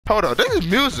Hold on, this is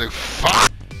music.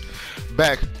 Fuck.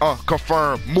 Back,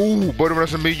 confirm, move. But it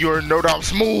doesn't mean you already know that I'm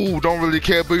smooth. Don't really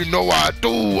care, but you know I do.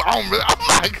 I don't really, oh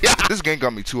my god. This game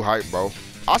got me too hyped, bro.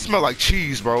 I smell like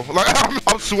cheese, bro. Like,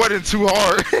 I'm sweating too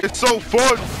hard. It's so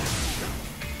fun.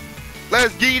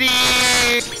 Let's get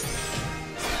it.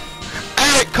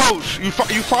 Hey, coach, you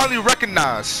finally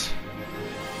recognize.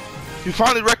 You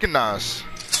finally recognize.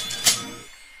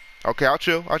 Okay, I'll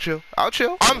chill.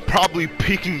 I'm probably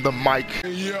peeking the mic.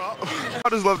 Yeah. I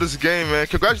just love this game, man.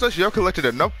 Congratulations, y'all collected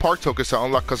enough park tokens to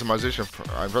unlock customization.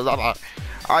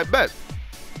 I bet.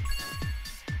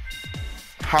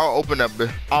 How I'll open that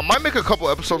bit. I might make a couple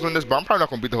episodes on this, but I'm probably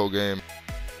not gonna beat the whole game.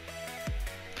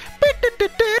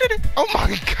 Oh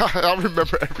my god, I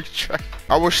remember every track.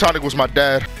 I wish Sonic was my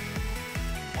dad.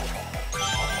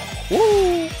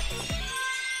 Woo!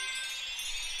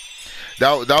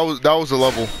 That was a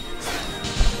level.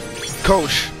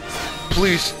 Coach,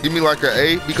 please give me like an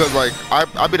A because like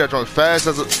I be that drunk fast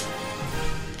as a.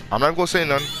 I'm not gonna say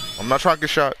nothing. I'm not trying to get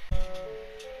shot.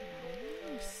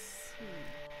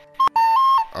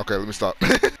 Okay, let me stop.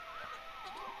 I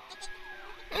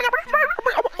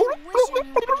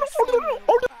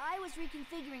was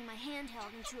reconfiguring my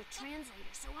handheld into a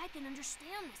translator so I can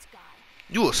understand this guy.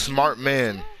 You a smart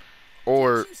man.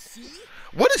 Or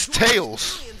what is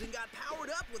Tails?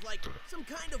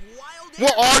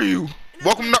 What are you?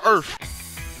 Welcome to Earth.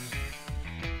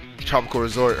 Tropical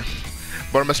resort.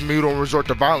 But I'm messing with you, don't resort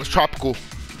to violence. Tropically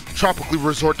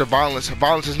resort to violence.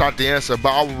 Violence is not the answer, but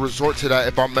I will resort to that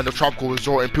if I'm in a tropical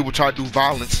resort and people try to do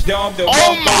violence.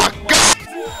 Oh my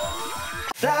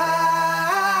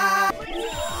god!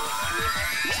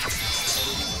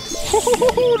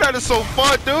 That is so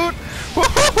fun, dude.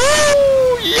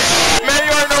 Yeah, man,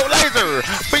 you already know laser.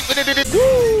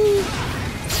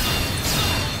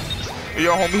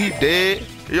 Yo, homie, he dead.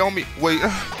 Yo, homie, wait.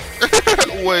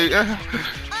 Wait. I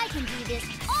can do this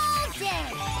all day.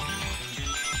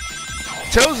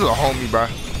 Tails is a homie, bro.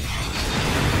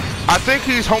 I think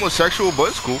he's homosexual, but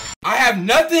it's cool. I have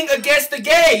nothing against the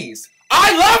gays.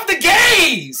 I love the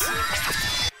gays.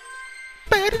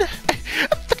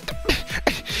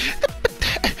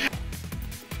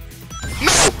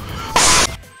 No.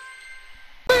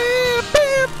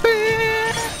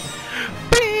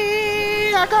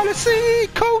 I gotta see,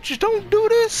 coach. Don't do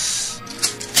this.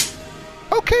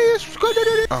 Okay, it's good.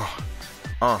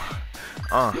 I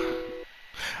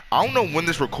don't know when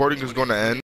this recording is gonna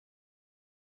end.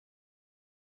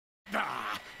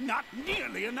 Ah, not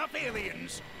nearly enough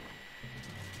aliens.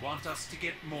 Want us to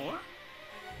get more?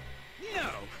 No,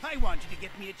 I want you to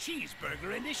get me a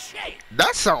cheeseburger and a shake.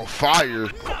 That sounds fire.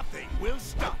 Nothing will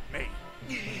stop me.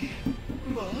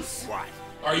 Boss? What?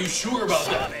 Are you sure about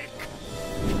that?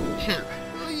 Sonic,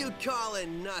 Who you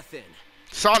calling nothing?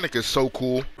 Sonic is so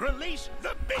cool. release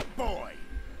the big boy.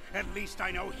 At least I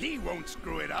know he won't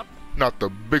screw it up. Not the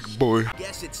big boy.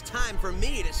 Guess it's time for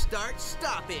me to start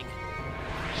stopping.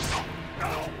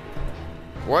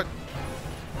 What?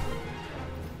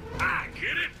 I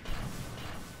get it.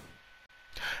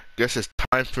 Guess it's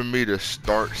time for me to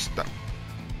start stop.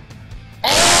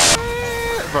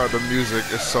 Oh! Bro, the music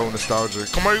is so nostalgic.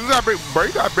 Come on, you gotta bring, bro,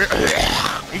 you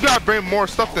gotta bring more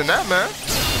stuff than that, man.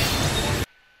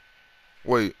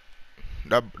 Wait,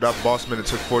 that boss minute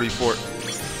took 44.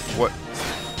 What?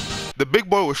 The big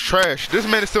boy was trash. This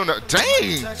man is still in the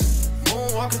dang.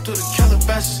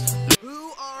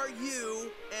 Who are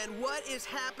you, and what is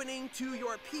happening to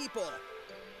your people?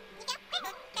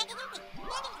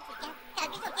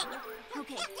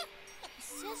 Okay, he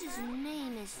says his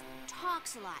name is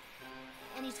Talks a Lot,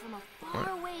 and he's from a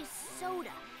faraway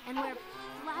soda, and where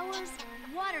flowers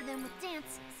water them with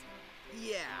dances.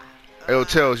 Yeah. Yo,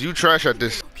 Tails, you trash at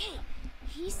this. Okay,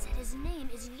 he said his name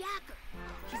is Yacker.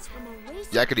 He's from a race.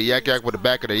 Yakety yak yak with the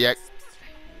back of the yak.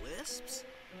 Wisps?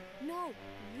 No,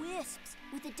 wisps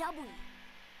with a W.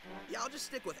 Yeah, I'll just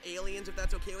stick with aliens if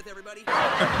that's okay with everybody.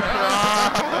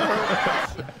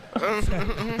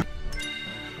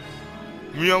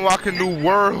 We unlocking new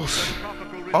worlds,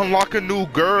 unlocking new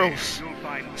girls.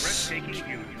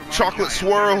 Chocolate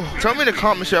swirl. Tell me in the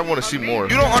comments y'all want to see more.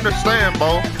 You don't understand,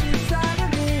 bro.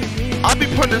 I be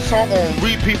putting this song on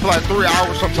repeat for like 3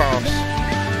 hours sometimes.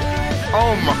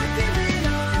 Oh my.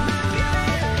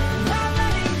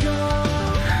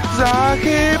 I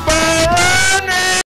keep on running.